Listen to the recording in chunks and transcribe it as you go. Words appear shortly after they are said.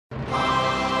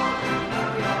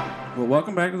Well,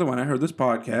 welcome back to the When I Heard This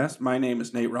podcast. My name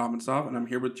is Nate Robinsoff, and I'm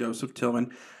here with Joseph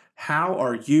Tillman. How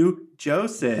are you,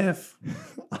 Joseph?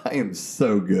 I am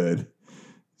so good.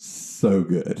 So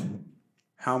good.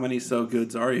 How many so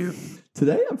goods are you?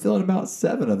 Today I'm feeling about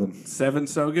 7 of them. 7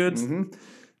 so goods? Mm-hmm.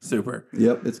 Super.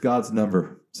 Yep, it's God's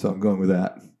number, so I'm going with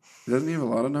that. Doesn't he have a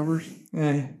lot of numbers?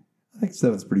 I think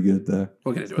 7's pretty good, though.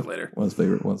 We'll get into it later. One's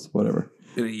favorite, one's whatever.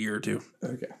 In a year or two.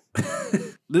 Okay.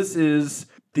 This is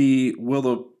the Will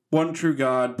the One True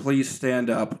God Please Stand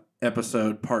Up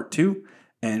episode part 2,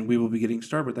 and we will be getting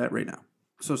started with that right now.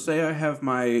 So say I have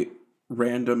my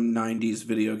random 90s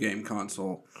video game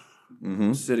console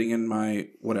sitting in my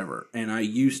whatever, and I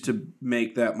used to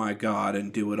make that my god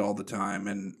and do it all the time,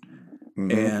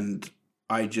 and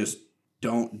I just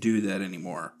don't do that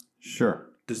anymore. Sure.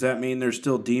 Does that mean there's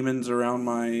still demons around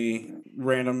my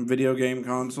random video game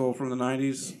console from the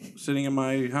 90s sitting in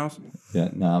my house? Yeah,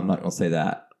 no, I'm not going to say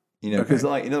that. You know, because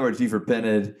like in other words, you've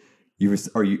repented. We use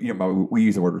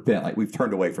the word repent. Like we've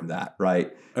turned away from that,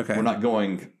 right? Okay. We're not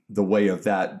going the way of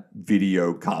that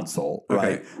video console,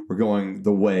 right? Okay. We're going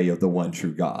the way of the one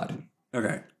true God.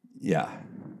 Okay. Yeah.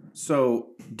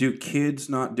 So do kids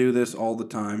not do this all the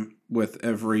time with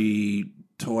every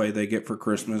toy they get for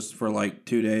Christmas for like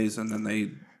 2 days and then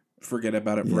they forget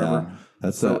about it forever?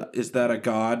 Yeah, is that a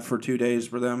God for 2 days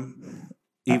for them?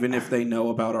 Even if they know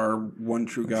about our one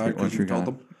true God because you told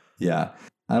them? Yeah,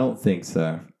 I don't think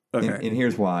so. Okay. And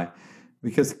here's why.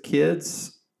 Because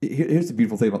kids, here's the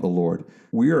beautiful thing about the Lord.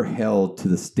 We are held to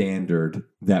the standard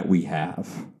that we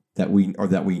have, that we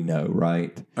know,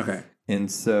 right? Okay. And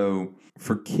so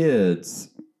for kids,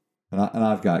 and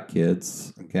I've got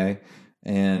kids, okay?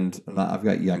 And I've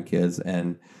got young kids,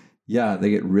 and yeah, they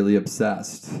get really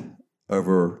obsessed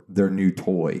over their new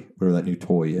toy, whatever that new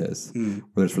toy is,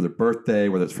 whether it's for their birthday,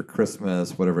 whether it's for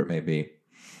Christmas, whatever it may be.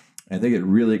 And they get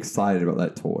really excited about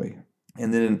that toy.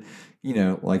 And then, you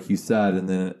know, like you said, and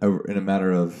then over in a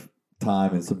matter of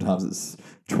time, and sometimes it's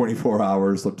 24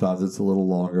 hours, sometimes it's a little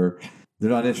longer, they're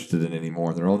not interested in it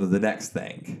anymore. They're on to the next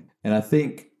thing. And I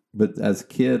think, but as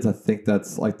kids, I think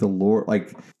that's like the Lord,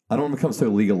 like, I don't want to become so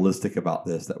legalistic about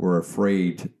this that we're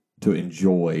afraid to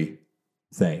enjoy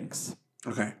things.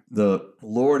 Okay. The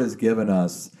Lord has given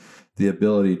us the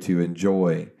ability to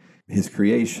enjoy His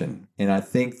creation. And I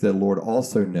think the Lord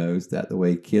also knows that the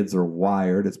way kids are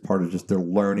wired, it's part of just their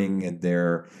learning and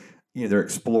they're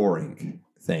exploring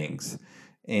things.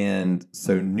 And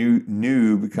so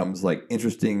new becomes like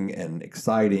interesting and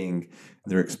exciting.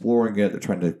 They're exploring it. They're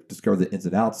trying to discover the ins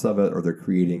and outs of it, or they're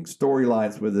creating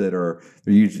storylines with it, or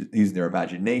they're using their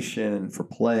imagination for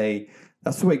play.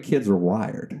 That's the way kids are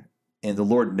wired. And the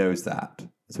Lord knows that.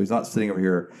 So He's not sitting over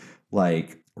here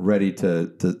like ready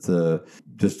to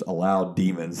just allow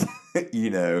demons,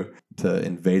 to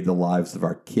invade the lives of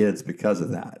our kids because of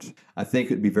that. I think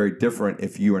it'd be very different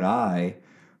if you and I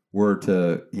were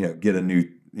to,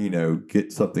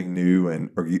 get something new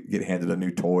or get handed a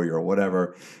new toy or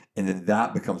whatever, and then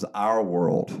that becomes our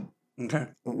world. Okay.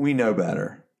 We know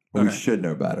better. Okay. We should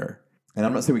know better. And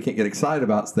I'm not saying we can't get excited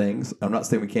about things. I'm not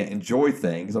saying we can't enjoy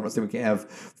things. I'm not saying we can't have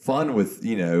fun with,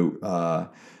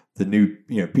 the new,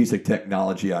 piece of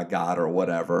technology I got or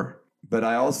whatever. But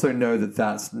I also know that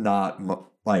that's not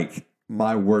like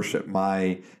my worship,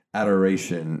 my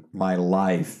adoration, my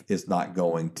life is not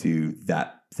going to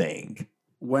that thing.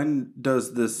 When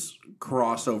does this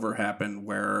crossover happen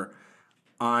where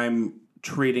I'm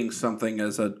treating something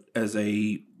as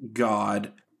a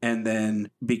god, and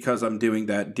then because I'm doing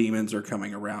that, demons are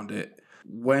coming around it?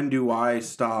 When do I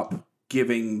stop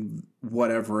giving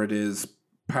whatever it is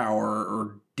power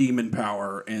or demon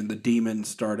power, and the demons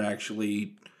start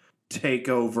actually take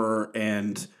over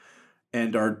and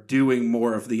are doing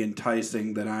more of the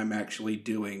enticing than I'm actually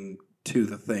doing to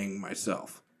the thing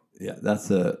myself? Yeah, that's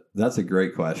a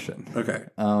great question. Okay.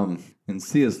 In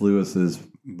C.S. Lewis's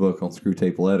book on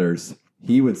Screwtape Letters,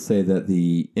 he would say that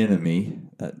the enemy,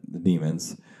 the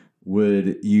demons,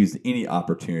 would use any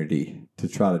opportunity to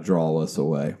try to draw us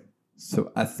away.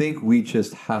 So I think we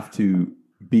just have to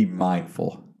be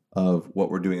mindful of what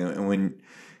we're doing. And when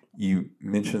you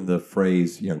mentioned the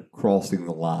phrase, crossing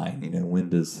the line,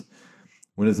 when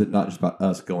is it not just about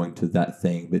us going to that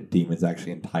thing, but demons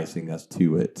actually enticing us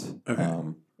to it? Okay.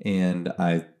 And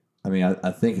I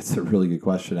think it's a really good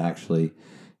question, actually.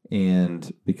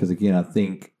 And because, again, I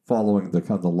think following the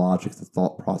kind of the logic, the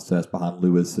thought process behind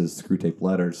Lewis's Screwtape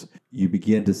Letters, you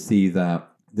begin to see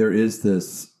that there is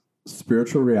this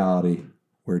spiritual reality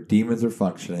where demons are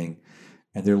functioning,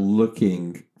 and they're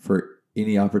looking for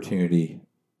any opportunity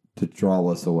to draw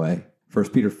us away. 1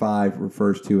 Peter 5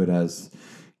 refers to it as,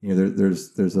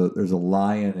 there's a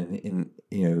lion,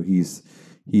 and he's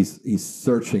he's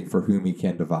searching for whom he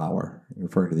can devour,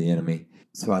 referring to the enemy.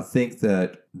 So I think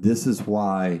that this is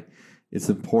why it's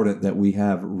important that we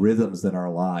have rhythms in our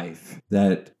life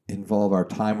that involve our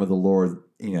time with the Lord,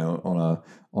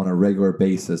 on a regular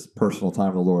basis, personal time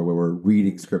with the Lord, where we're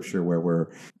reading Scripture, where we're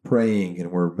praying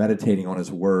and we're meditating on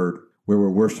His Word, where we're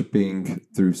worshiping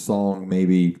through song,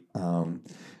 maybe.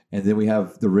 And then we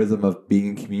have the rhythm of being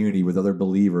in community with other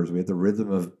believers. We have the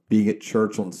rhythm of being at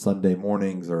church on Sunday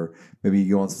mornings, or maybe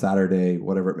you go on Saturday,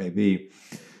 whatever it may be.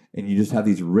 And you just have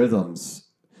these rhythms.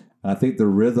 And I think the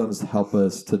rhythms help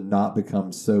us to not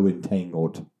become so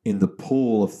entangled in the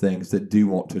pool of things that do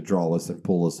want to draw us and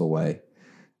pull us away.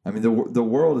 I mean, the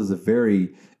world is a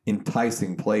very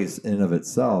enticing place in and of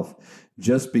itself.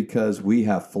 Just because we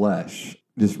have flesh,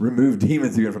 just remove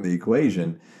demons even from the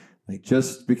equation. Like,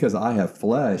 just because I have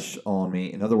flesh on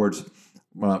me, in other words,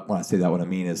 when I say that, what I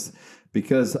mean is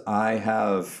because I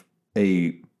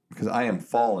am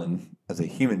fallen as a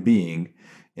human being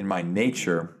in my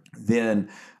nature, then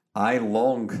I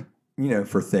long,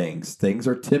 for things. Things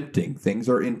are tempting. Things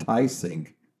are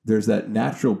enticing. There's that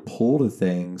natural pull to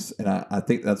things. And I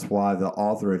think that's why the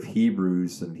author of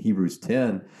Hebrews in Hebrews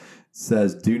 10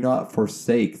 says, do not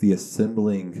forsake the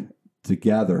assembling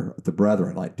together, the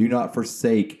brethren. Like, do not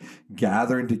forsake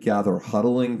gathering together,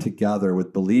 huddling together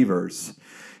with believers.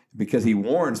 Because he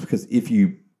warns, because if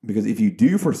you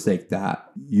do forsake that,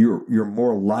 you're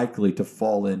more likely to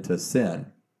fall into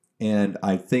sin. And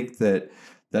I think that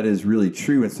is really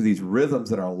true. And so these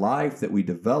rhythms in our life that we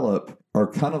develop are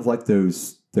kind of like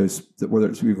those whether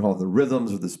it's we call them the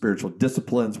rhythms or the spiritual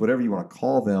disciplines, whatever you want to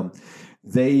call them,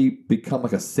 they become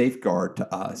like a safeguard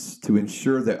to us to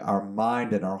ensure that our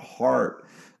mind and our heart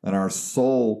and our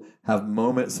soul have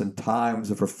moments and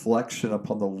times of reflection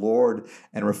upon the Lord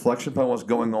and reflection upon what's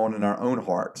going on in our own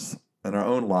hearts and our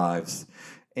own lives.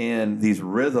 And these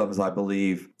rhythms, I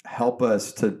believe, help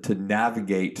us to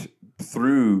navigate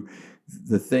through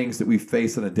the things that we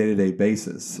face on a day-to-day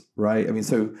basis, right? I mean,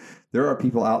 so there are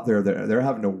people out there that they're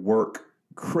having to work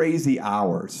crazy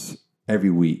hours every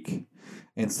week.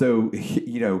 And so,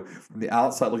 from the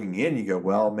outside looking in, you go,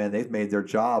 well, man, they've made their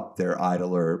job their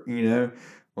idol, or,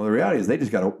 well, the reality is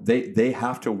they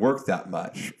have to work that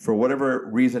much for whatever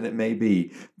reason it may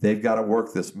be. They've got to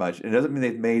work this much. It doesn't mean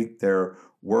they've made their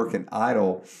work an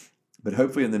idol, but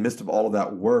hopefully in the midst of all of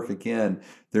that work, again,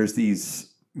 there's these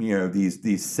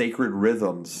sacred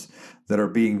rhythms that are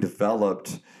being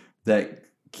developed that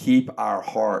keep our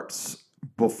hearts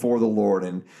before the Lord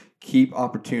and keep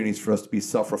opportunities for us to be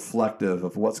self-reflective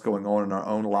of what's going on in our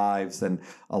own lives, and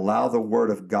allow the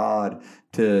Word of God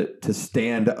to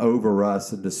stand over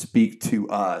us and to speak to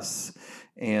us,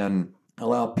 and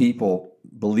allow people,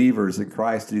 believers in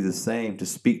Christ, to do the same, to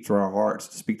speak to our hearts,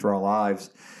 to speak to our lives.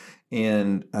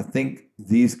 And I think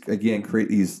these, again, create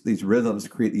these rhythms,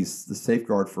 create the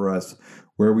safeguard for us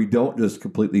where we don't just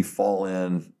completely fall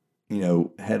in,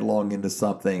 headlong into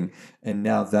something, and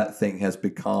now that thing has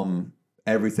become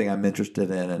everything I'm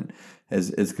interested in and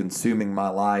is consuming my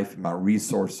life and my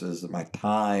resources and my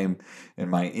time and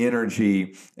my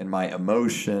energy and my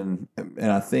emotion.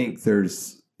 And I think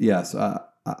there's, yes, I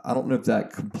don't know if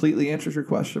that completely answers your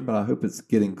question, but I hope it's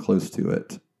getting close to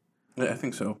it. I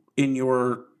think so. In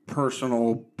your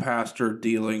personal pastor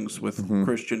dealings with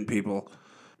Christian people,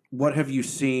 what have you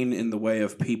seen in the way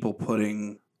of people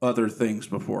putting other things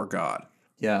before God?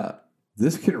 Yeah,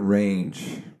 this can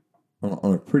range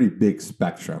on a pretty big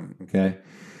spectrum, okay?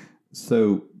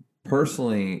 So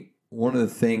personally, one of the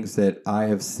things that I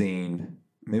have seen,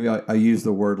 maybe I use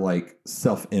the word like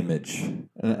self-image.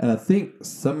 And I think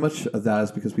so much of that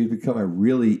is because we've become a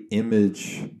really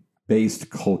image-based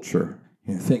culture.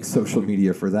 Thank social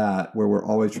media for that, where we're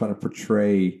always trying to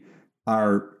portray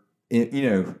our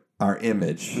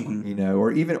image,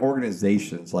 or even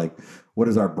organizations, like what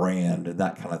is our brand and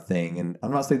that kind of thing. And I'm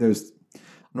not saying it's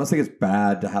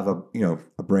bad to have a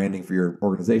branding for your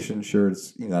organization. Sure,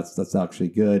 it's that's actually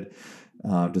good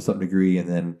to some degree. And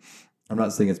then I'm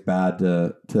not saying it's bad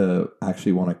to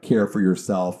actually want to care for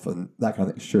yourself and that kind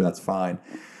of thing. Sure, that's fine.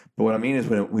 But what I mean is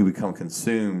when we become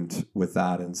consumed with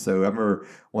that. And so I remember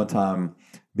one time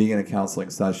being in a counseling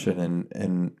session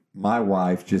and my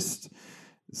wife just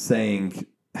saying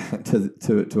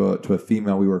to a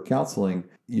female we were counseling,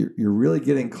 you're really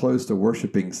getting close to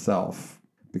worshiping self,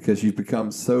 because you've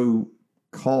become so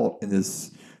caught in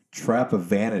this trap of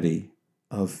vanity,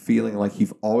 of feeling like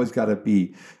you've always got to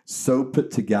be so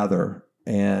put together.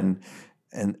 And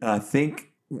I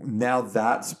think now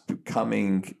that's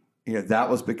becoming, that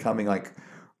was becoming like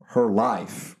her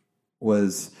life.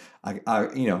 was I've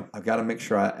got to make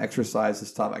sure I exercise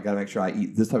this time. I got to make sure I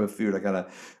eat this type of food. I got to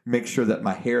make sure that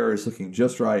my hair is looking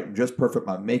just right and just perfect.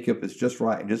 My makeup is just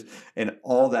right and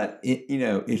all that.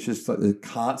 It's just like the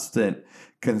constant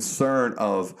concern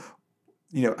of,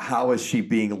 how is she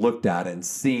being looked at and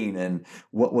seen, and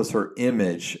what was her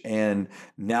image? And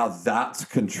now that's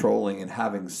controlling and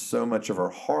having so much of her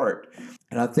heart.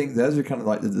 And I think those are kind of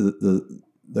like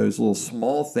those little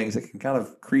small things that can kind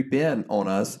of creep in on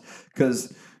us,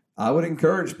 because I would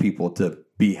encourage people to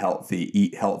be healthy,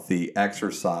 eat healthy,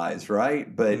 exercise,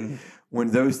 right? But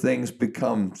when those things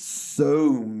become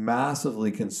so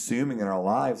massively consuming in our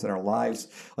lives,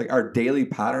 like our daily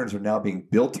patterns are now being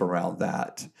built around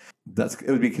that. It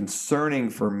would be concerning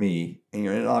for me,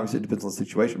 and obviously it depends on the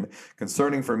situation, but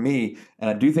concerning for me, and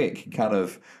I do think it can kind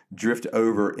of drift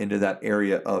over into that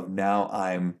area of now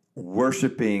I'm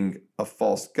worshiping a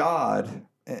false god,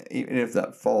 even if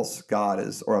that false god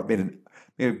is, or maybe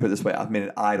put it this way, I've made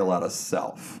an idol out of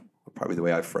self, probably the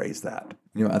way I phrase that.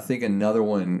 I think another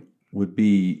one would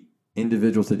be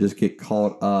individuals that just get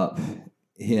caught up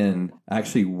in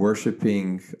actually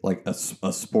worshiping like a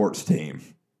sports team.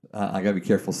 I got to be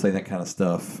careful saying that kind of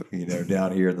stuff,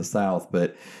 down here in the South,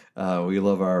 but we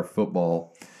love our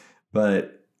football.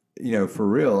 But, for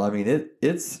real, I mean,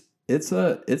 it's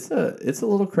a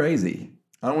little crazy.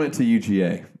 I went to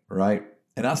UGA, right?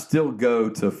 And I still go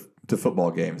to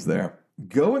football games there.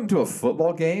 Going to a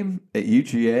football game at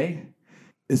UGA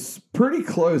is pretty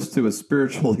close to a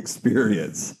spiritual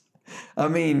experience. I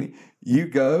mean, you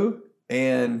go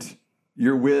and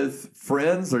you're with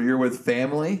friends or you're with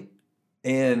family,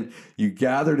 and you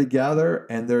gather together,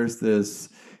 and there's this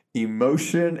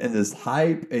emotion and this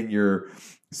hype, and you're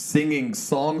singing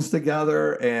songs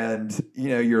together, and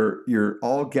you're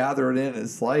all gathered in.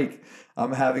 It's like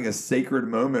I'm having a sacred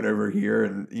moment over here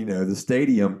in the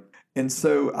stadium. And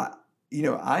so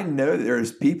I know that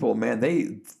there's people, man,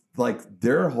 they like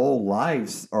their whole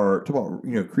lives are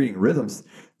talking about creating rhythms.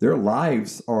 Their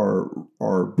lives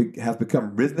have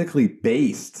become rhythmically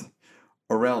based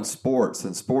around sports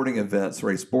and sporting events or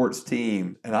a sports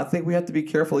team. And I think we have to be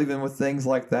careful even with things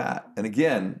like that. And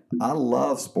again, I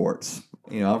love sports.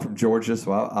 I'm from Georgia,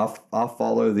 so I'll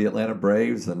follow the Atlanta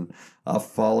Braves and I'll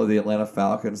follow the Atlanta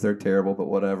Falcons. They're terrible, but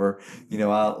whatever. I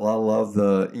love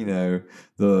the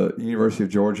University of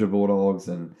Georgia Bulldogs,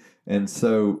 and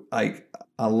so I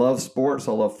love sports.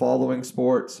 I love following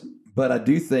sports, but I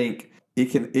do think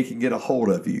it can get a hold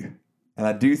of you. And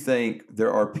I do think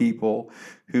there are people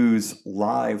whose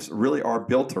lives really are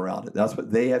built around it. That's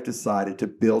what they have decided to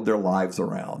build their lives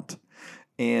around.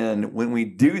 And when we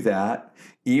do that,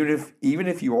 even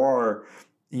if you are,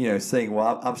 saying,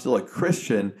 well, I'm still a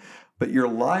Christian, but your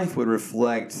life would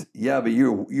reflect, but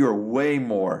you're way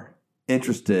more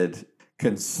interested,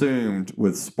 consumed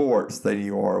with sports than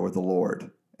you are with the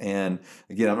Lord. And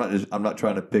again, I'm not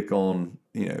trying to pick on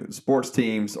sports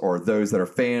teams or those that are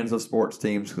fans of sports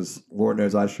teams, because Lord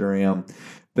knows I sure am.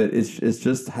 But it's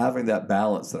just having that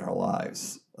balance in our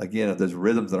lives. Again, if there's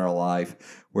rhythms in our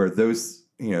life where those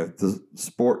the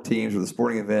sport teams or the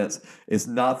sporting events, it's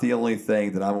not the only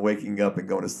thing that I'm waking up and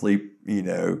going to sleep,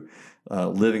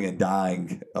 living and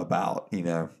dying about.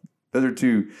 Those are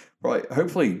two probably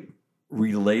hopefully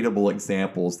relatable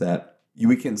examples that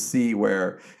we can see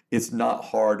where it's not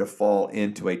hard to fall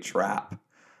into a trap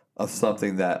of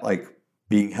something that, like,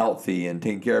 being healthy and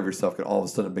taking care of yourself can all of a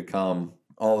sudden become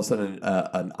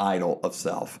an idol of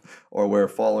self, or where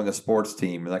following a sports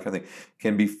team and that kind of thing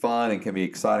can be fun and can be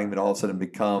exciting, but all of a sudden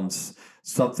becomes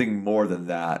something more than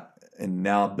that. And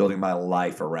now I'm building my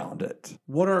life around it.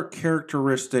 What are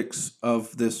characteristics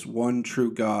of this one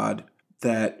true God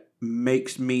that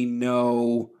makes me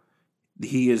know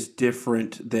he is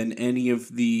different than any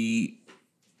of the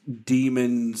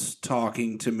demons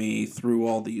talking to me through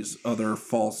all these other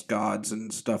false gods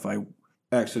and stuff I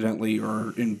accidentally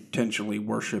or intentionally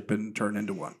worship and turn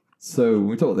into one? So when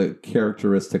we talk about the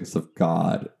characteristics of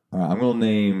God, I'm going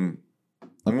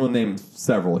to name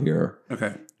several here.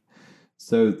 Okay.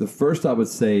 So the first I would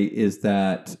say is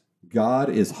that God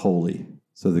is holy.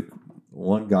 So the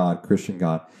one God, Christian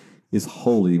God, is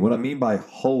holy. What I mean by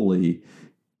holy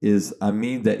is I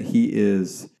mean that he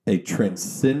is a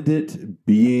transcendent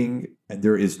being, and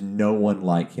there is no one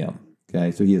like him.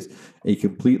 Okay, so he is a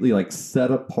completely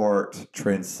set apart,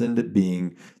 transcendent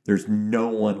being. There's no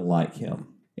one like him.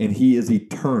 And he is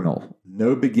eternal,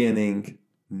 no beginning,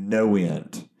 no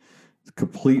end,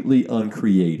 completely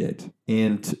uncreated.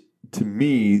 And to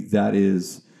me,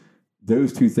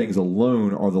 those two things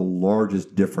alone are the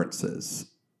largest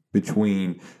differences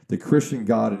between the Christian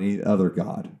God and any other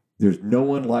God. There's no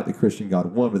one like the Christian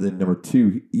God, one, but then number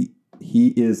two, He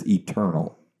is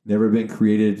eternal. Never been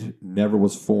created, never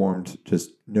was formed,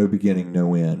 just no beginning,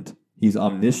 no end. He's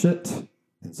omniscient.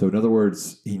 And so, in other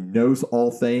words, he knows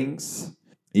all things,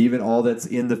 even all that's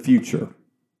in the future,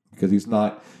 because he's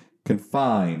not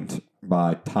confined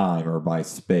by time or by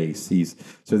space.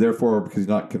 Therefore, because he's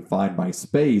not confined by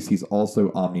space, he's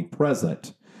also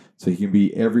omnipresent. So he can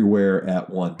be everywhere at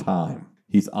one time.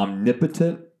 He's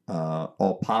omnipotent,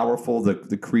 all powerful.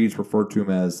 The creeds refer to him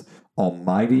as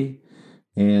almighty.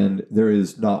 And there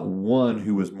is not one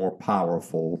who is more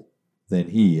powerful than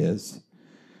he is.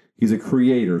 He's a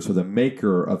creator, so the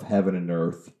maker of heaven and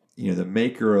earth, the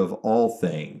maker of all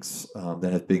things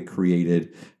that have been created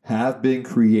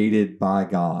by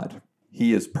God.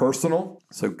 He is personal,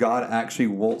 so God actually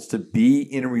wants to be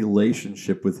in a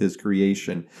relationship with his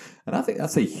creation. And I think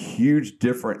that's a huge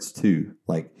difference too.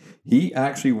 Like, he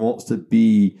actually wants to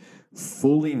be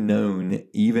fully known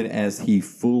even as he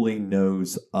fully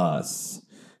knows us.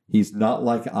 He's not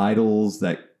like idols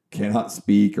that cannot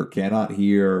speak or cannot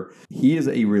hear. He is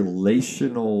a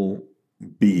relational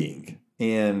being.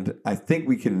 And I think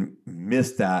we can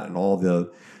miss that in all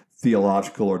the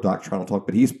theological or doctrinal talk,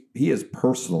 but he is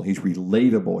personal. He's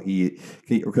relatable. He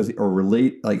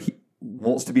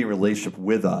wants to be in relationship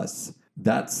with us.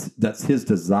 That's his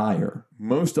desire.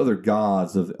 Most other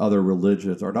gods of other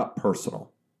religions are not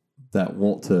personal, that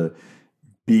want to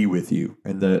be with you.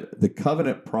 And the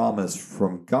covenant promise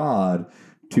from God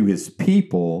to his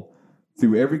people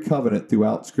through every covenant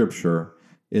throughout Scripture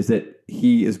is that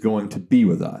he is going to be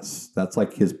with us. That's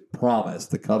like his promise.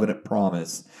 The covenant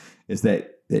promise is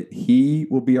that he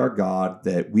will be our God,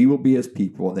 that we will be his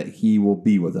people, and that he will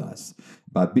be with us,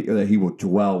 that he will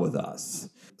dwell with us.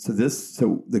 So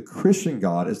the Christian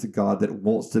God is the God that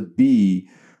wants to be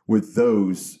with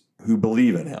those who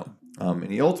believe in him.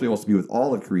 And he ultimately wants to be with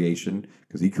all of creation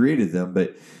because he created them,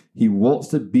 but he wants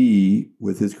to be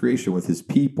with his creation, with his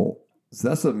people. So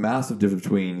that's a massive difference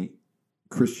between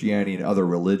Christianity and other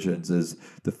religions, is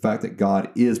the fact that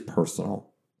God is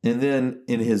personal. And then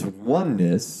in his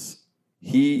oneness,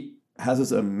 he has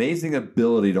this amazing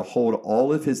ability to hold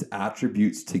all of his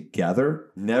attributes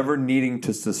together, never needing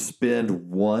to suspend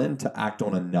one to act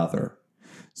on another.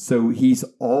 So he's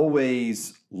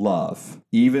always love,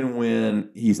 even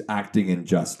when he's acting in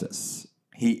justice.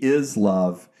 He is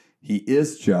love. He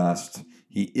is just.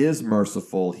 He is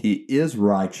merciful. He is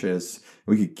righteous.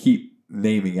 We could keep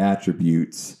naming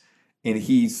attributes. And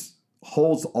he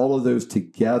holds all of those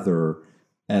together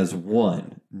as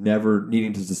one, never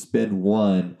needing to suspend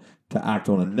one to act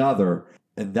on another.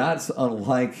 And that's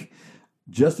unlike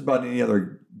just about any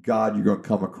other God you're going to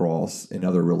come across in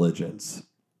other religions.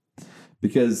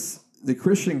 Because the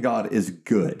Christian God is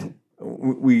good.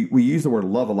 We use the word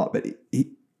love a lot, but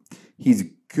he's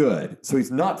good. So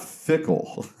he's not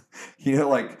fickle.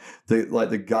 Like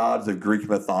the gods of Greek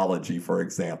mythology, for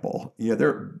example.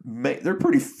 They're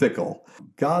pretty fickle.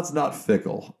 God's not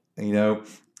fickle, and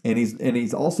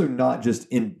he's also not just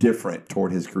indifferent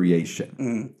toward his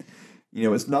creation.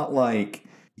 It's not like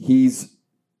he's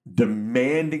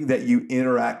demanding that you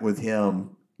interact with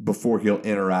him before he'll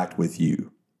interact with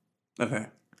you. Okay.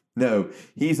 No,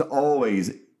 he's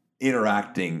always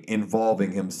interacting,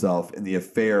 involving himself in the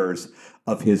affairs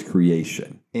of his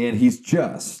creation. And he's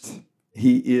just.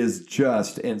 He is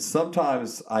just. And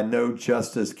sometimes I know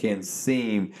justice can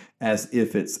seem as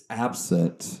if it's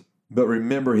absent, but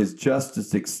remember, his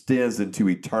justice extends into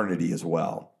eternity as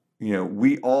well.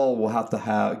 We all will have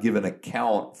to give an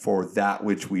account for that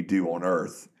which we do on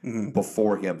earth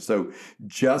before him. So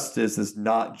justice is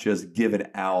not just given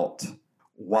out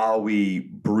while we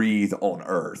breathe on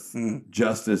earth.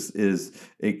 Justice is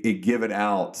given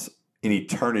out in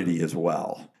eternity as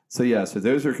well. So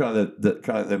those are kind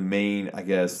of the main, I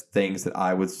guess, things that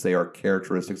I would say are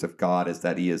characteristics of God, is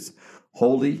that he is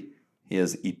holy, he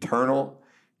is eternal,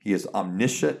 he is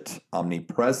omniscient,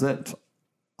 omnipresent,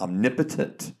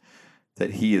 omnipotent,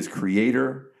 that he is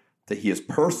creator, that he is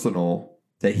personal,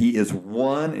 that he is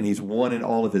one, and he's one in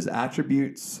all of his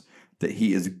attributes, that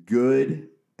he is good,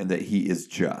 and that he is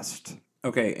just.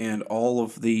 Okay, and all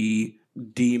of the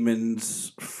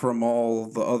demons from all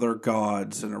the other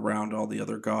gods and around all the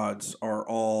other gods are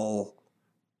all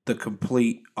the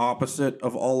complete opposite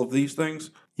of all of these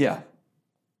things? Yeah.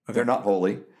 Okay. They're not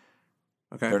holy.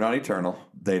 Okay. They're not eternal.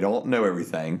 They don't know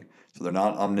everything, so they're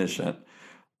not omniscient.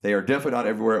 They are definitely not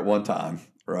everywhere at one time,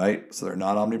 right? So they're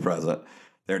not omnipresent.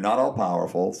 They're not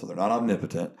all-powerful, so they're not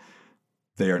omnipotent.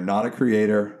 They are not a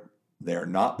creator. They are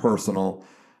not personal.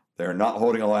 They are not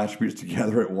holding all attributes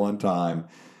together at one time.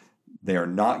 They are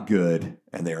not good,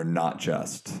 and they are not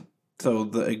just. So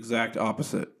the exact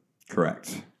opposite.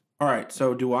 Correct. All right,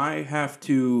 so do I have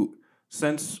to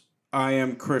since I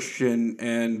am Christian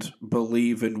and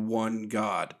believe in one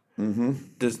God,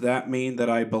 does that mean that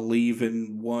I believe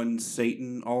in one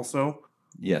Satan also?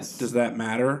 Yes. Does that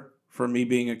matter for me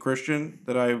being a Christian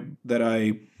that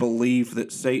I believe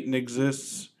that Satan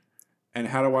exists? And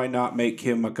how do I not make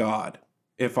him a god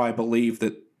if I believe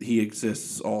that he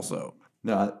exists also?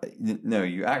 No,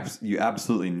 you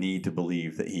absolutely need to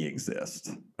believe that he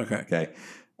exists. Okay. Okay.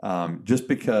 Just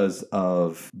because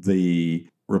of the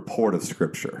report of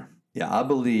Scripture. Yeah, I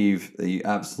believe that you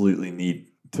absolutely need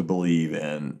to believe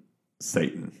in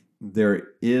Satan. There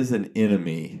is an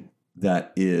enemy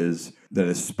that is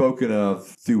spoken of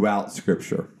throughout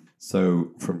Scripture.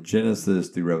 So from Genesis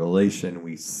through Revelation,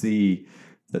 we see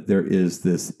that there is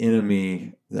this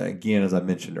enemy that, again, as I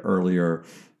mentioned earlier,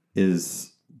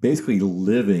 is basically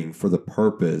living for the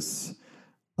purpose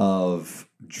of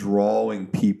drawing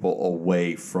people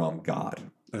away from God.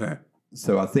 Okay.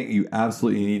 So I think you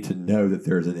absolutely need to know that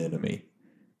there's an enemy.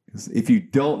 Because if you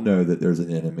don't know that there's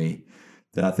an enemy,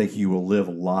 then I think you will live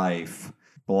life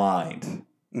blind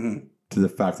to the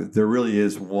fact that there really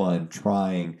is one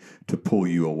trying to pull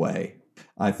you away.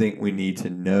 I think we need to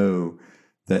know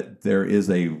that there is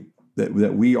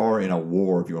that we are in a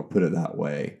war, if you want to put it that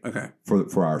way,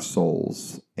 for our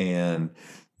souls, and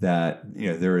that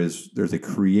there's a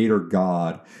creator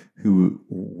God who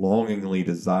longingly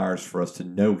desires for us to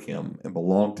know him and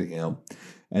belong to him.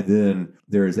 And then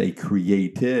there is a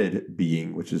created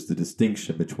being, which is the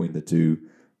distinction between the two.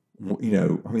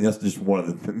 That's just one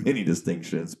of the many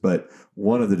distinctions, but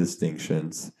one of the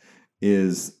distinctions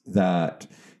is that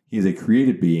he's a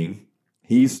created being.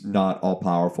 He's not all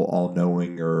powerful, all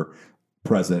knowing, or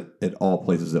present at all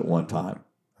places at one time.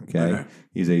 Okay.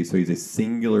 He's a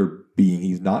singular being.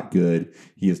 He's not good.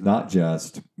 He is not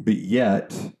just, but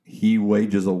yet he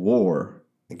wages a war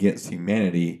against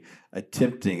humanity,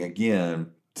 attempting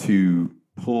again to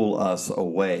pull us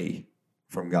away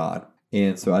from God.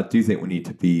 And so I do think we need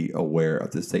to be aware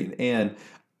of this Satan. And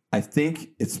I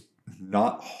think it's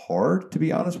not hard, to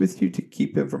be honest with you, to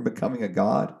keep him from becoming a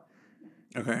god.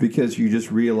 Okay. Because you just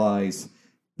realize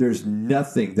there's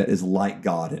nothing that is like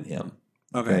God in him.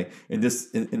 Okay. In this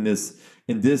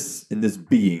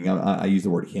being, I use the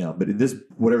word him, but in this,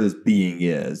 whatever this being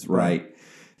is, right?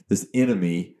 This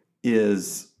enemy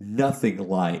is nothing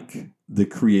like the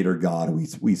creator God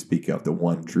we speak of, the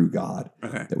one true God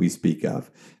that we speak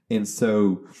of. And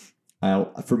so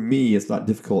for me, it's not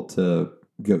difficult to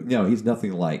go, no, he's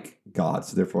nothing like God.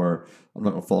 So therefore, I'm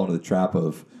not going to fall into the trap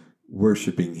of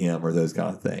worshiping him or those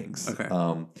kind of things. Okay.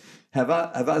 Have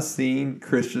I seen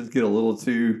Christians get a little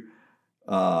too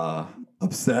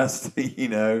obsessed?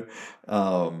 You'll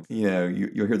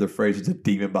hear the phrase, "It's a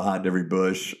demon behind every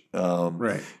bush."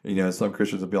 Right. Some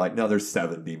Christians will be like, "No, there's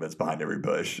 7 demons behind every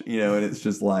bush." And it's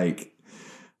just like,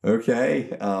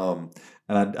 okay.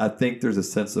 And I think there's a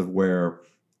sense of where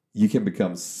you can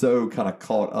become so kind of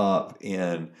caught up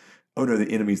in, oh no,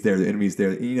 the enemy's there. The enemy's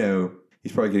there.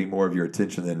 He's probably getting more of your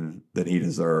attention than he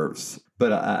deserves.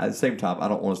 But at the same time, I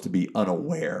don't want us to be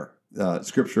unaware.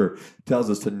 Scripture tells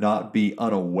us to not be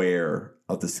unaware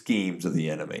of the schemes of the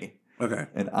enemy. Okay.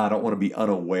 And I don't want to be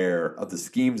unaware of the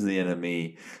schemes of the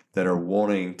enemy that are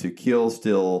wanting to kill,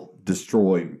 steal,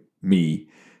 destroy me,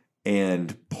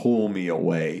 and pull me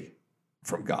away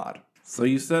from God. So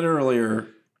you said earlier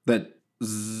that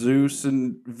Zeus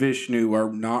and Vishnu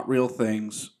are not real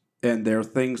things, and they're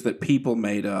things that people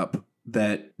made up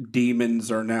that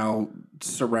demons are now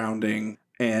surrounding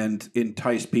and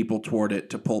entice people toward it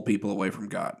to pull people away from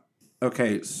God.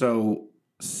 Okay, so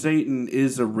Satan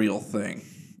is a real thing.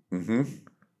 Mm-hmm.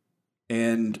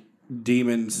 And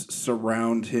demons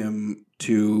surround him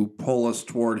to pull us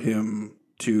toward him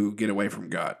to get away from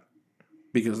God.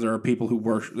 Because there are people who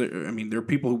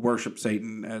worship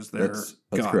Satan as their God.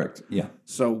 That's correct. Yeah.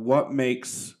 So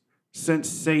since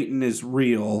Satan is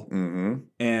real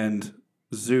and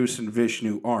Zeus and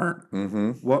Vishnu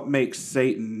aren't, what makes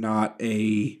Satan not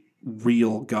a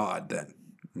real God then?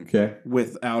 Okay.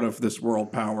 With out of this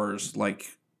world powers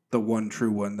like the one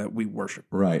true one that we worship.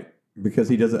 Right. Because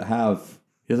he doesn't have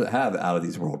out of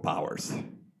these world powers.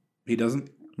 He doesn't?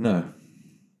 No.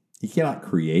 He cannot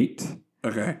create.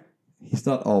 Okay. He's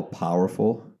not all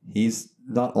powerful. He's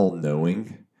not all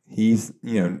knowing. He's,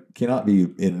 cannot be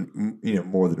in,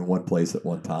 more than one place at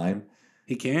one time.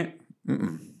 He can't?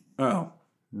 Mm-mm. Oh.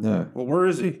 No. Well, where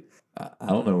is he? I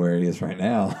don't know where he is right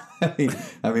now.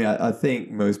 I think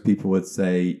most people would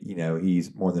say,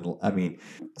 he's more than,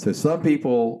 so some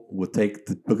people would take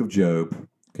the book of Job,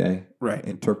 okay? Right.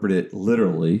 Interpret it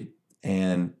literally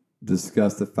and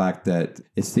discuss the fact that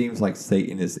it seems like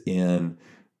Satan is in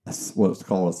what's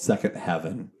called a second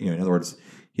heaven. In other words,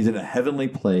 He's in a heavenly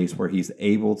place where he's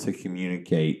able to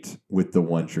communicate with the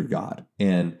one true God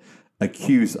and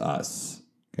accuse us.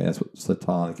 Okay, that's what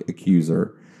Satanic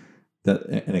accuser,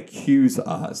 and accuse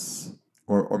us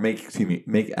or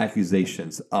make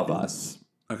accusations of us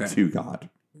to God.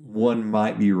 One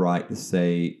might be right to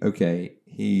say, okay,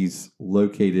 he's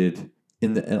located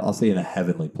and I'll say in a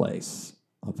heavenly place.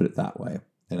 I'll put it that way.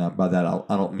 And by that,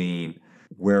 I don't mean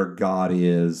where God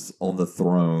is on the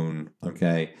throne,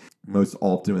 okay? Most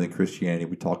often within Christianity,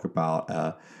 we talk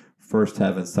about first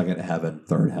heaven, second heaven,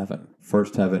 third heaven.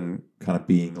 First heaven kind of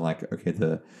being like, okay,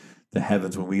 the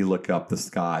heavens, when we look up the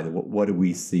sky, what do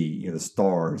we see? The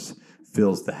stars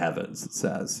fills the heavens, it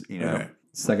says, Okay.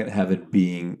 Second heaven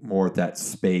being more that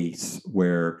space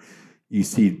where you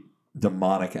see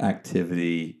demonic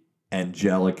activity,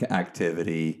 angelic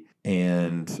activity,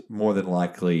 and more than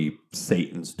likely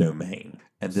Satan's domain.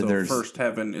 And then there's first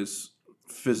heaven is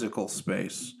physical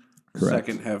space. Correct.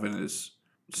 Second heaven is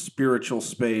spiritual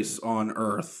space on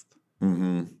earth.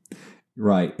 Mm-hmm.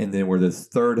 Right. And then where this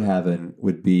third heaven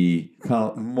would be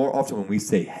kind of more often when we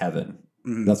say heaven,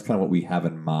 that's kind of what we have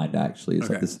in mind, actually. It's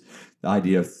like the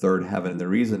idea of third heaven. And the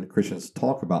reason Christians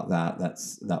talk about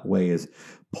that way is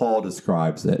Paul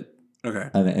describes it.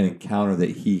 Okay. An encounter that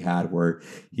he had where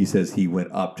he says he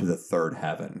went up to the third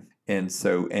heaven. And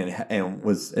so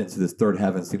this third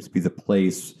heaven seems to be the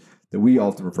place that we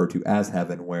often refer to as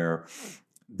heaven, where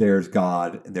there's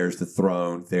God, there's the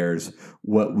throne, there's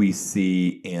what we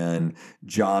see in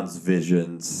John's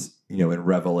visions, in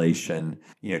Revelation,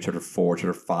 chapter 4,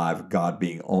 chapter 5, God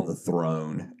being on the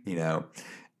throne,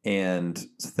 and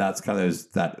so that's kind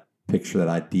of that picture, that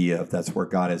idea of that's where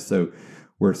God is. So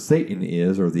where Satan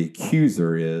is, or the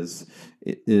accuser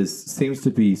seems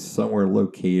to be somewhere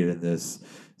located in this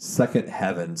second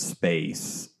heaven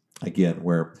space, again,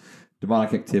 where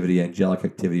demonic activity, angelic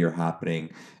activity are happening,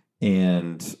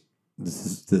 and this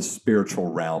is the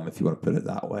spiritual realm, if you want to put it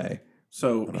that way.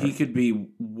 So he could be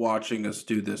watching us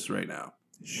do this right now,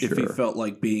 if he felt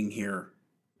like being here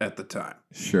at the time.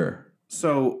 Sure.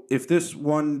 So if this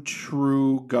one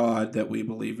true God that we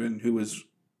believe in, who is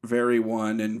very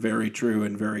one and very true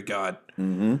and very God,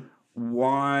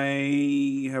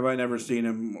 why have I never seen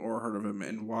him or heard of him?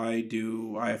 And why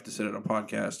do I have to sit at a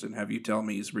podcast and have you tell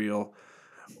me he's real?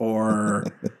 Or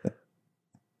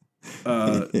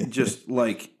just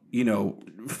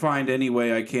find any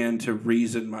way I can to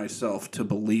reason myself to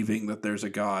believing that there's a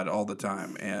God all the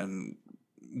time. And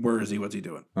where is he? What's he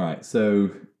doing? All right.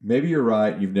 So maybe you're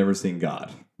right. You've never seen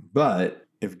God. But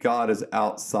if God is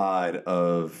outside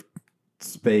of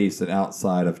space and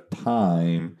outside of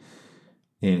time,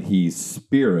 and he's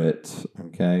spirit,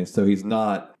 okay? So he's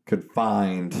not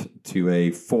confined to a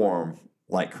form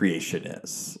like creation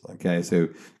is, okay? So,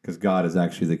 because God is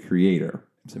actually the creator.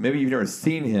 So maybe you've never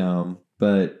seen him,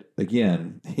 but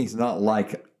again, he's not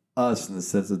like us in the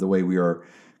sense of the way we are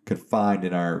confined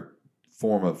in our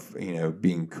form of,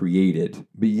 being created.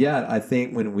 But yet, I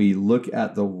think when we look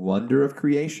at the wonder of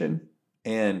creation,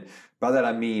 and by that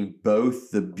I mean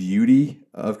both the beauty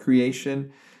of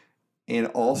creation and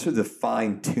also the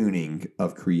fine-tuning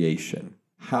of creation,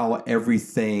 how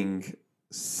everything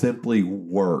simply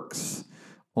works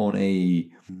on a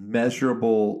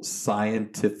measurable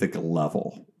scientific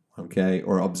level, okay,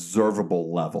 or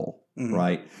observable level,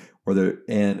 right?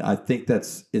 And I think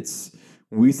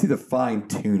we see the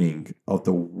fine-tuning of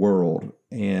the world,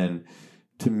 and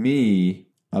to me,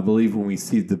 I believe when we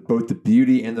see both the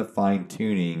beauty and the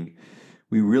fine-tuning,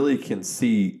 we really can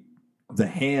see the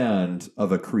hand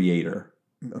of a creator.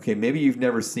 Okay, maybe you've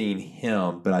never seen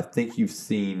him, but I think you've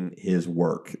seen his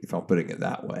work, if I'm putting it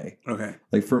that way. Okay.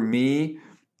 Like for me,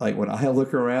 like when I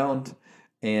look around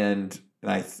and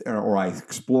I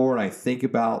explore and I think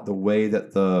about the way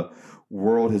that the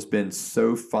world has been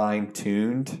so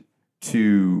fine-tuned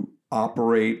to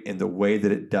operate in the way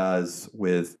that it does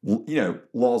with,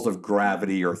 laws of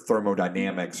gravity or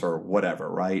thermodynamics or whatever,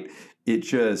 right?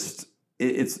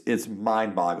 It's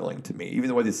mind-boggling to me, even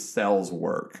the way the cells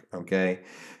work, okay?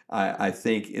 I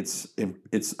think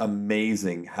it's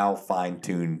amazing how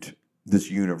fine-tuned this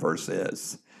universe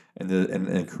is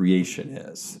and creation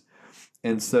is.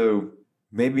 And so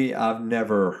maybe I've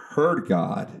never heard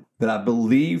God, but I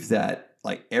believe that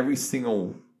like every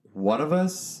single one of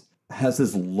us has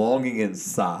this longing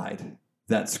inside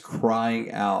that's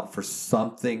crying out for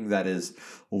something that is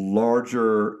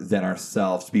larger than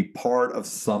ourselves, to be part of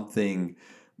something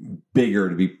bigger,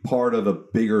 to be part of a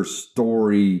bigger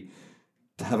story,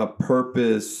 to have a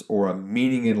purpose or a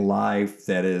meaning in life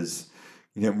that is,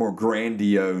 more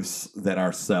grandiose than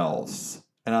ourselves.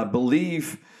 And I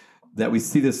believe that we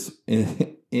see this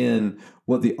in in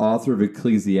what the author of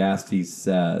Ecclesiastes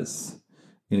says.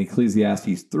 In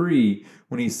Ecclesiastes 3,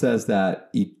 when he says that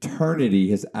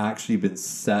eternity has actually been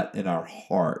set in our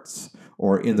hearts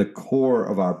or in the core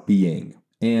of our being.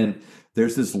 And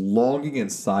there's this longing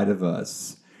inside of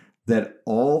us that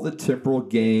all the temporal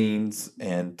gains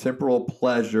and temporal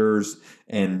pleasures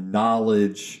and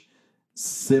knowledge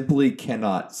simply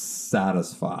cannot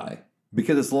satisfy,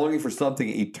 because it's longing for something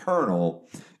eternal.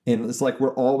 And it's like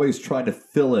we're always trying to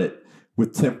fill it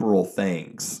with temporal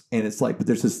things. And it's like, but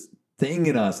there's this thing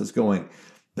in us that's going,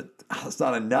 but it's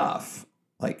not enough.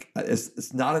 Like,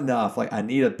 it's not enough. Like, I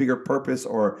need a bigger purpose,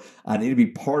 or I need to be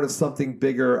part of something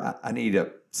bigger. I need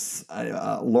a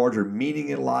larger meaning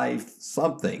in life,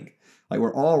 something. Like,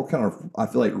 we're all kind of, I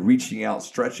feel like, reaching out,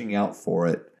 stretching out for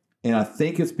it. And I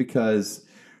think it's because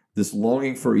this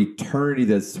longing for eternity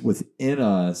that's within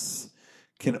us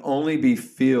can only be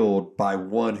filled by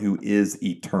one who is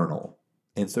eternal.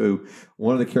 And so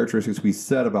one of the characteristics we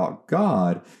said about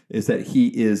God is that he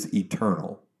is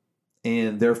eternal.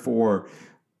 And therefore,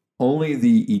 only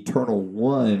the eternal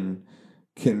one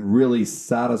can really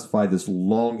satisfy this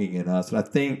longing in us. And I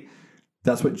think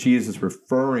that's what Jesus is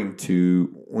referring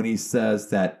to when he says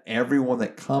that everyone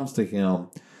that comes to him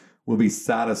will be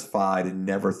satisfied and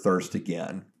never thirst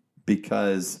again,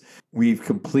 because we've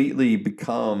completely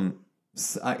become,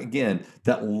 again,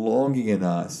 that longing in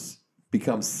us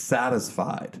becomes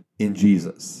satisfied in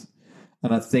Jesus.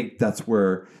 And I think that's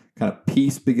where kind of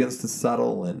peace begins to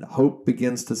settle, and hope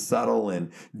begins to settle,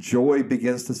 and joy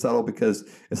begins to settle, because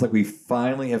it's like we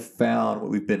finally have found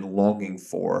what we've been longing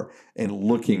for and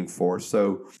looking for.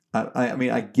 So, I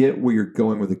mean, I get where you're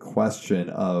going with the question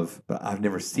of, but I've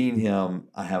never seen him,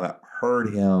 I haven't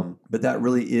heard him, but that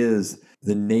really is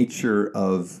the nature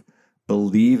of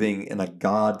believing in a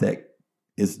God that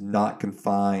is not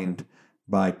confined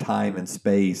by time and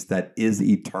space, that is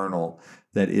eternal,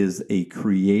 that is a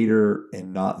creator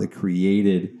and not the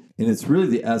created. And it's really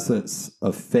the essence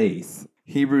of faith.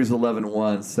 Hebrews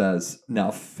 11:1 says,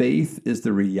 "Now faith is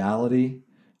the reality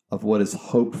of what is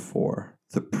hoped for,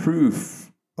 the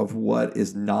proof of what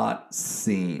is not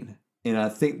seen." And I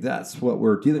think that's what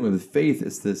we're dealing with faith,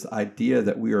 is this idea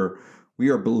that we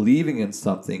are believing in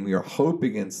something, we are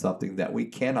hoping in something that we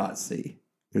cannot see.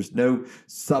 There's no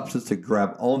substance to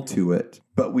grab onto it,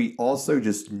 but we also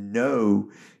just know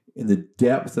in the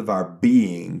depth of our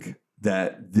being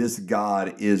that this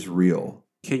God is real.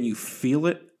 Can you feel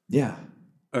it? Yeah.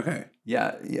 Okay.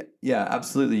 Yeah,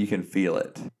 absolutely. You can feel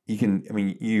it. You can. I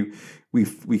mean,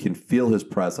 we can feel his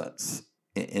presence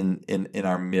in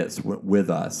our midst with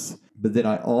us. But then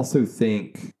I also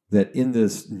think that in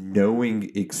this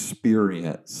knowing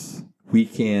experience, we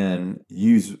can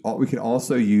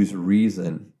also use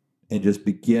reason and just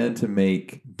begin to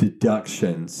make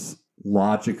deductions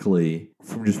logically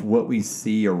from just what we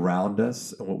see around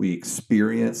us and what we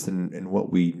experience and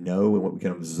what we know and what we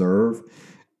can observe.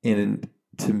 And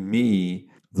to me,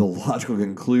 the logical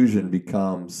conclusion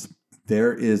becomes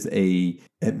there is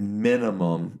at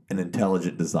minimum, an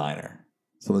intelligent designer.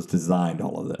 Someone's designed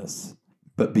all of this.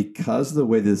 But because of the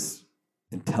way this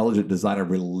intelligent designer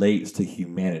relates to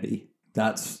humanity,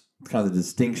 that's kind of the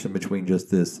distinction between just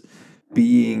this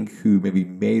being who maybe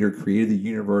made or created the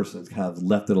universe and kind of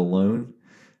left it alone,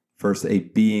 versus a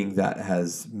being that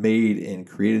has made and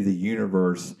created the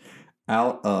universe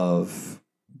out of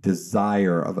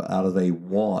desire, out of a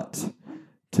want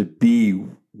to be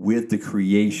with the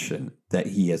creation that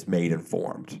he has made and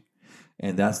formed.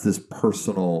 And that's this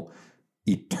personal,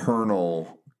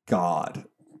 eternal God,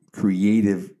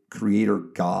 creator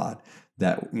God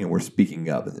that we're speaking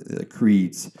of, the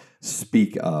creeds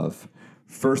speak of.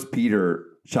 1 Peter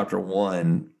chapter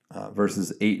 1,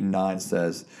 verses 8 and 9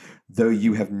 says, "Though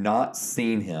you have not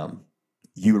seen him,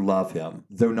 you love him.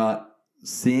 Though not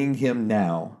seeing him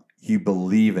now, you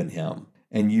believe in him,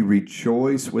 and you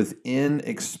rejoice with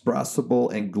inexpressible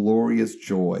and glorious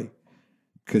joy,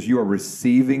 because you are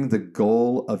receiving the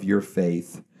goal of your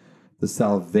faith, the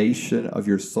salvation of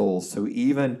your souls." So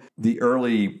even the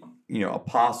early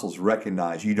apostles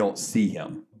recognize you don't see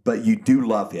him, but you do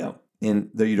love him. And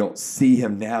though you don't see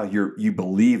him now, you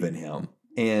believe in him.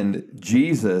 And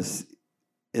Jesus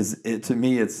to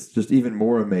me, it's just even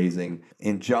more amazing.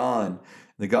 In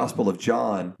the Gospel of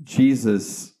John,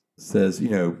 Jesus says,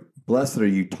 "Blessed are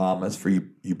you, Thomas, for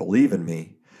you believe in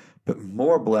me. But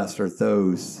more blessed are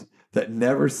those that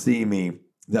never see me,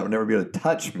 that will never be able to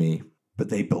touch me, but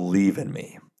they believe in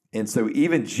me." And so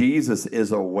even Jesus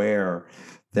is aware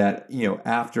that,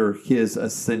 after his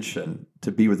ascension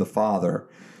to be with the Father,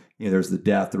 there's the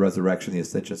death, the resurrection, the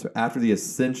ascension. So after the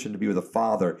ascension to be with the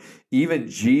Father, even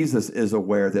Jesus is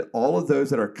aware that all of those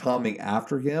that are coming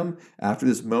after him, after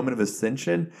this moment of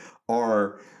ascension,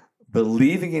 are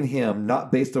believing in him,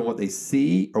 not based on what they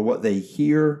see or what they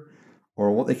hear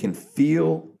or what they can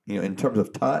feel, in terms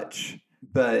of touch,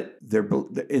 but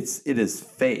it is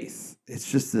faith. It's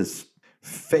just this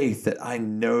faith that I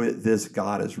know that this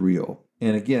God is real.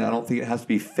 And again, I don't think it has to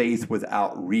be faith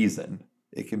without reason.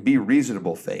 It can be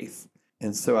reasonable faith.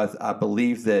 And so I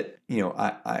believe that,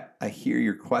 I hear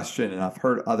your question, and I've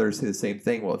heard others say the same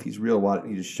thing. Well, if he's real, why don't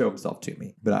you just show himself to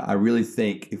me? But I really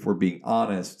think, if we're being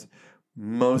honest,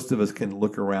 most of us can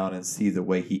look around and see the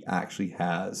way he actually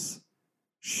has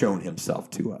shown himself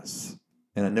to us.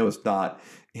 And I know it's not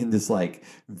in this like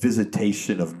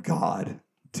visitation of God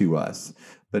to us,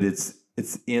 but it's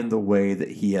in the way that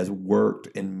he has worked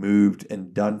and moved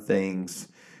and done things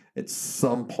at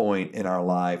some point in our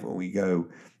life when we go,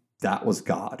 that was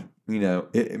God.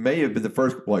 It may have been the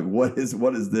first, like, what is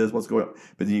this? What's going on?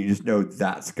 But then you just know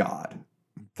that's God.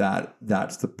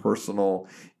 That's the personal,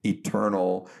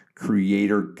 eternal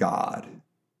creator God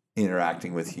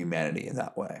interacting with humanity in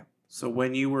that way. So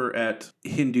when you were at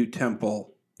Hindu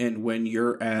temple and when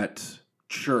you're at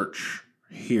church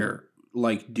here,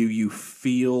 like,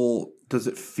 does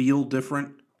it feel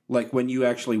different? Like when you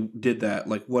actually did that,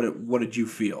 like what did you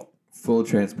feel? Full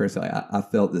transparency, I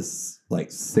felt this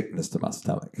like sickness to my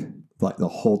stomach, like the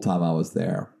whole time I was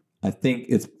there. I think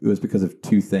it was because of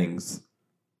two things,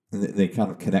 and they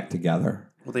kind of connect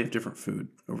together. Well, they have different food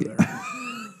over there.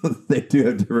 They do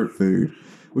have different food,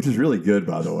 which is really good,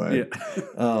 by the way.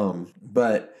 Yeah.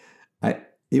 But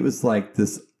it was like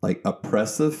this like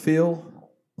oppressive feel,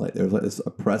 like there was like this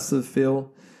oppressive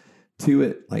feel to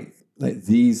it, like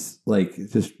these like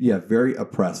just very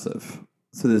oppressive.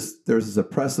 So there's this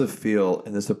oppressive feel,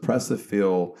 and this oppressive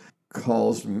feel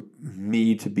caused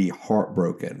me to be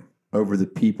heartbroken over the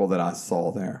people that I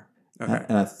saw there. Okay.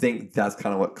 And I think that's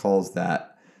kind of what caused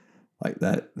that, like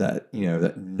that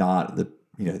knot, the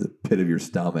pit of your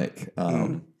stomach,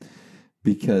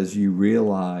 because you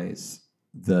realize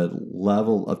the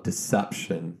level of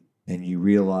deception, and you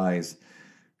realize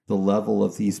the level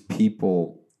of these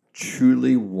people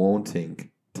truly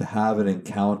wanting to have an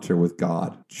encounter with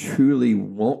God, truly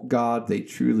want God, they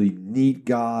truly need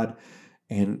God,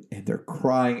 and they're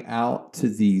crying out to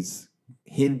these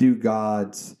Hindu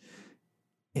gods,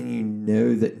 and you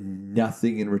know that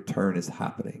nothing in return is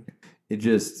happening. It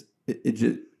just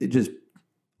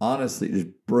honestly, it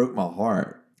just broke my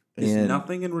heart. Is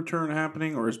nothing in return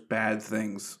happening, or is bad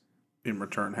things in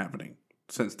return happening,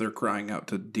 since they're crying out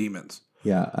to demons?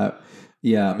 Yeah,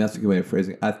 that's a good way of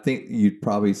phrasing it. I think you'd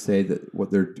probably say that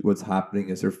what's happening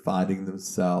is they're finding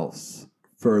themselves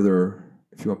further,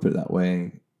 if you want to put it that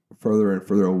way, further and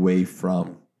further away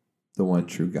from the one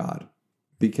true God.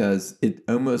 Because it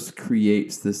almost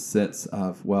creates this sense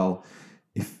of, well,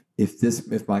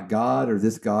 if my God or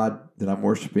this God that I'm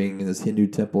worshiping in this Hindu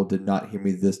temple did not hear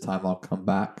me this time, I'll come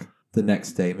back the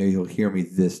next day. Maybe he'll hear me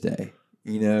this day.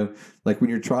 Like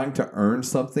when you're trying to earn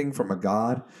something from a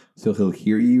God so he'll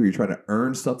hear you, or you're trying to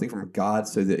earn something from a God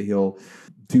so that he'll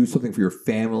do something for your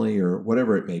family or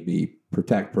whatever it may be,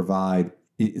 protect, provide.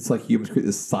 It's like humans create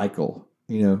this cycle,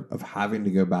 of having to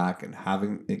go back and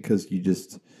having, because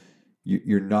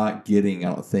you're not getting, I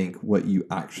don't think, what you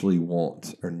actually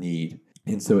want or need.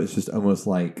 And so it's just almost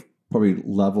like probably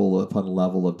level upon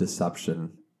level of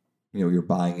deception, you're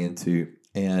buying into.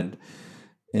 And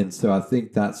so I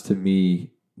think that's, to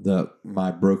me,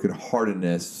 my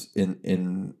brokenheartedness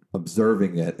in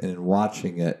observing it and in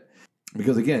watching it.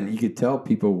 Because again, you could tell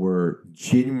people were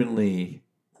genuinely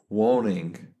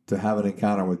wanting to have an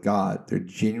encounter with God. They're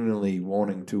genuinely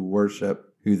wanting to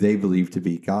worship who they believe to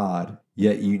be God.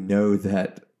 Yet you know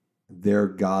that their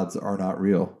gods are not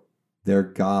real. Their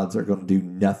gods are going to do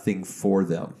nothing for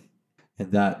them.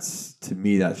 And to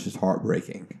me, that's just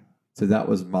heartbreaking. So that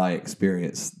was my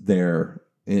experience there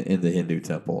in the Hindu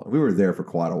temple. We were there for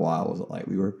quite a while. It wasn't like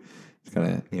we were just kind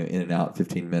of in and out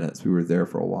 15 minutes. We were there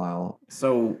for a while.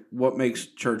 So what makes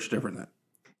church different then?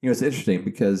 It's interesting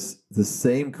because the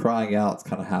same crying out is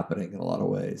kind of happening in a lot of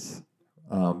ways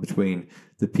between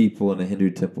the people in the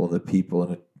Hindu temple and the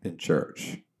people in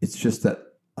church. It's just that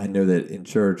I know that in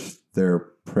church, their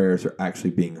prayers are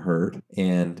actually being heard.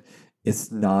 And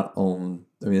it's not on,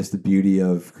 it's the beauty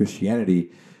of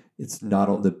Christianity. It's not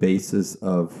on the basis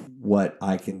of what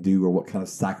I can do or what kind of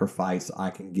sacrifice I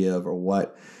can give or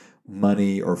what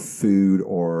money or food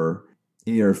or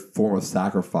any other form of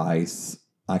sacrifice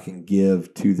I can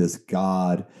give to this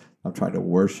God I'm trying to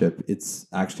worship. It's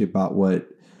actually about what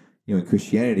in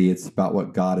Christianity, it's about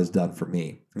what God has done for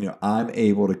me. I'm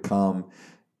able to come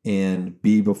and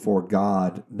be before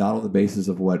God, not on the basis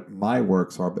of what my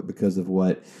works are, but because of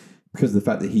the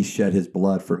fact that he shed his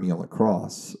blood for me on the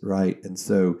cross, right? And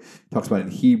so it talks about in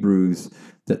Hebrews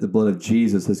that the blood of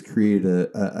Jesus has created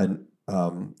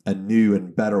a new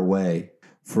and better way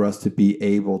for us to be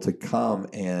able to come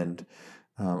and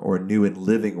or a new and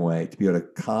living way to be able to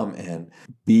come and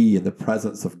be in the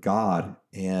presence of God.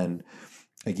 And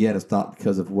again, it's not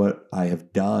because of what I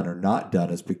have done or not done.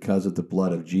 It's because of the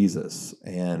blood of Jesus.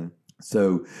 And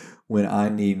so when I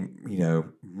need,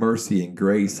 mercy and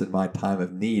grace in my time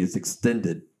of need, it's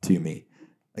extended to me.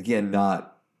 Again,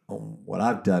 not on what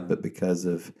I've done, but because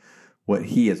of what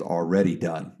he has already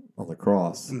done on the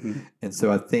cross. Mm-hmm. And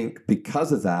so I think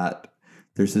because of that,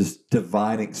 there's this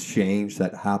divine exchange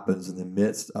that happens in the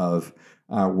midst of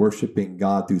our worshiping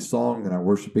God through song and our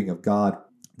worshiping of God,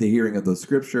 the hearing of those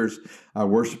scriptures, our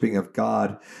worshiping of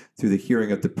God through the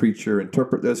hearing of the preacher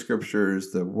interpret those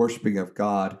scriptures, the worshiping of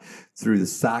God through the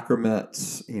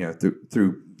sacraments,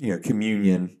 through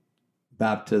communion,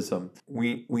 baptism.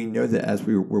 We know that as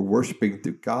we're worshiping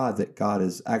through God, that God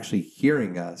is actually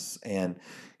hearing us and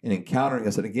encountering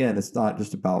us. And again, it's not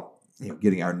just about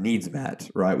getting our needs met,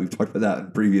 right? We've talked about that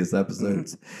in previous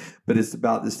episodes, but it's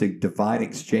about this divine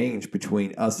exchange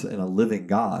between us and a living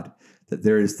God, that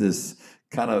there is this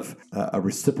kind of a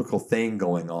reciprocal thing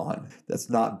going on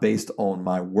that's not based on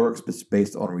my works, but it's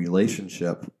based on a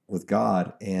relationship with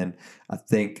God. And I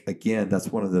think, again, that's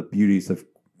one of the beauties of,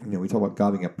 we talk about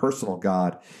God being a personal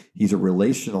God. He's a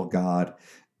relational God.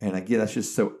 And again, that's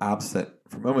just so absent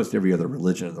from almost every other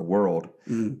religion in the world.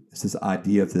 It's this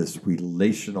idea of this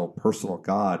relational, personal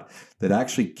God that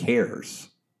actually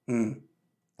cares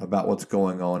about what's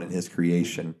going on in his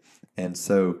creation. And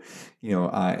so,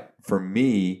 for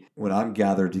me, when I'm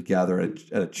gathered together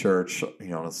at a church,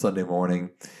 on a Sunday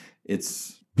morning,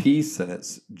 it's peace and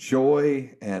it's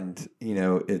joy and,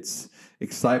 it's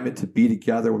excitement to be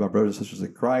together with my brothers and sisters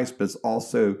in Christ, but it's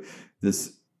also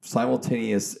this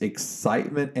simultaneous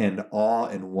excitement and awe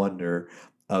and wonder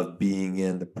of being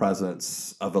in the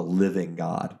presence of a living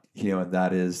God, and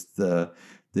that is the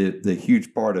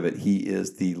huge part of it. He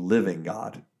is the living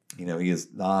God. He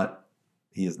is not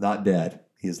dead.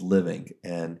 He is living,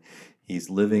 and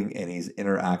he's living and he's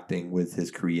interacting with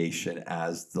his creation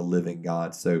as the living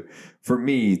God. So for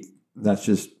me, that's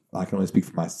just, I can only speak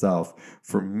for myself.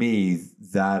 For me,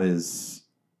 that's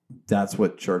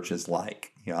what church is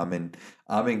like.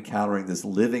 I'm encountering this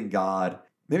living God.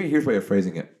 Maybe here's a way of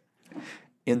phrasing it.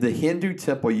 In the Hindu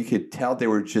temple, you could tell they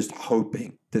were just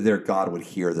hoping that their God would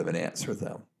hear them and answer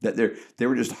them. That they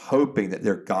were just hoping that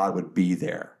their God would be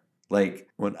there. Like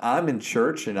when I'm in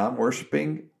church and I'm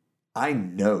worshiping, I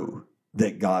know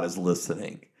that God is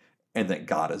listening and that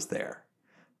God is there.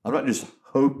 I'm not just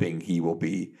hoping he will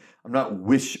be. I'm not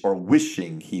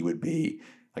wishing he would be.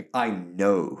 Like I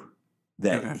know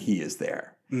that he is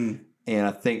there. And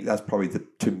I think that's probably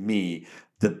to me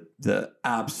the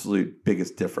absolute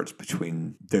biggest difference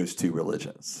between those two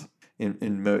religions.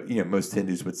 Most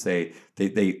Hindus would say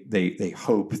they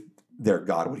hope their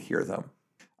God would hear them.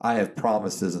 I have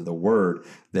promises in the Word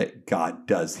that God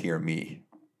does hear me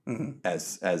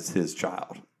as his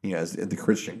child, as the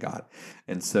Christian God,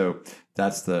 and so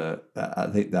that's I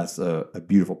think that's a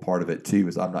beautiful part of it too.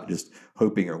 Is I'm not just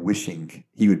hoping or wishing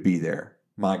he would be there.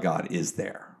 My God is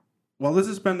there. Well, this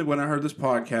has been the When I Heard This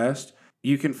podcast.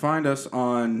 You can find us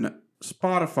on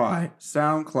Spotify,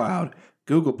 SoundCloud,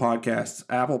 Google Podcasts,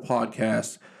 Apple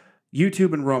Podcasts,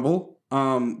 YouTube, and Rumble.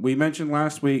 We mentioned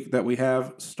last week that we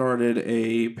have started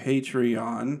a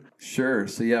Patreon. Sure.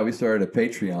 So yeah, we started a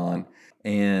Patreon,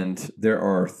 and there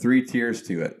are 3 tiers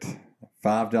to it: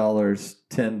 $5,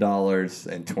 $10,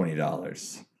 and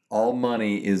 $20. All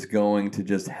money is going to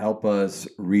just help us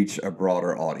reach a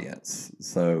broader audience.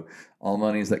 So all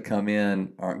monies that come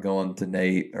in aren't going to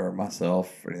Nate or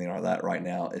myself or anything like that right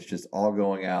now. It's just all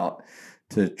going out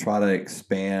to try to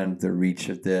expand the reach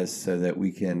of this so that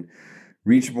we can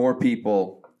reach more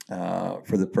people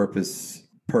for the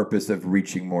purpose of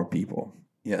reaching more people.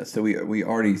 Yeah, so we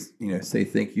already say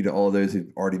thank you to all those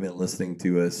who've already been listening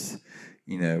to us,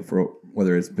 for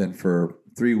whether it's been for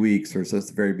 3 weeks or since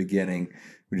the very beginning.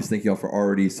 We just thank y'all for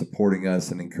already supporting us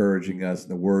and encouraging us,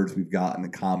 the words we've gotten, the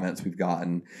comments we've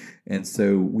gotten. And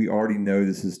so we already know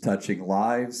this is touching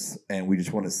lives, and we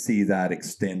just want to see that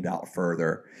extend out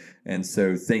further. And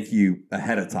so thank you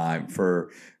ahead of time for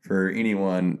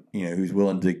anyone, who's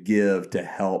willing to give to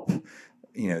help,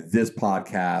 this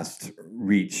podcast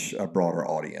reach a broader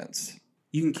audience.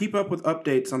 You can keep up with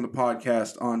updates on the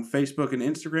podcast on Facebook and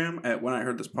Instagram at When I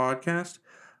Heard This Podcast.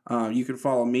 You can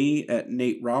follow me at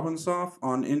Nate Robinsoff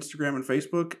on Instagram and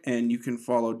Facebook, and you can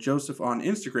follow Joseph on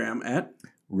Instagram at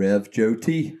Rev Joe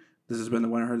T. This has been the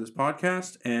When I Heard This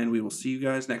podcast, and we will see you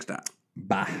guys next time.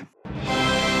 Bye.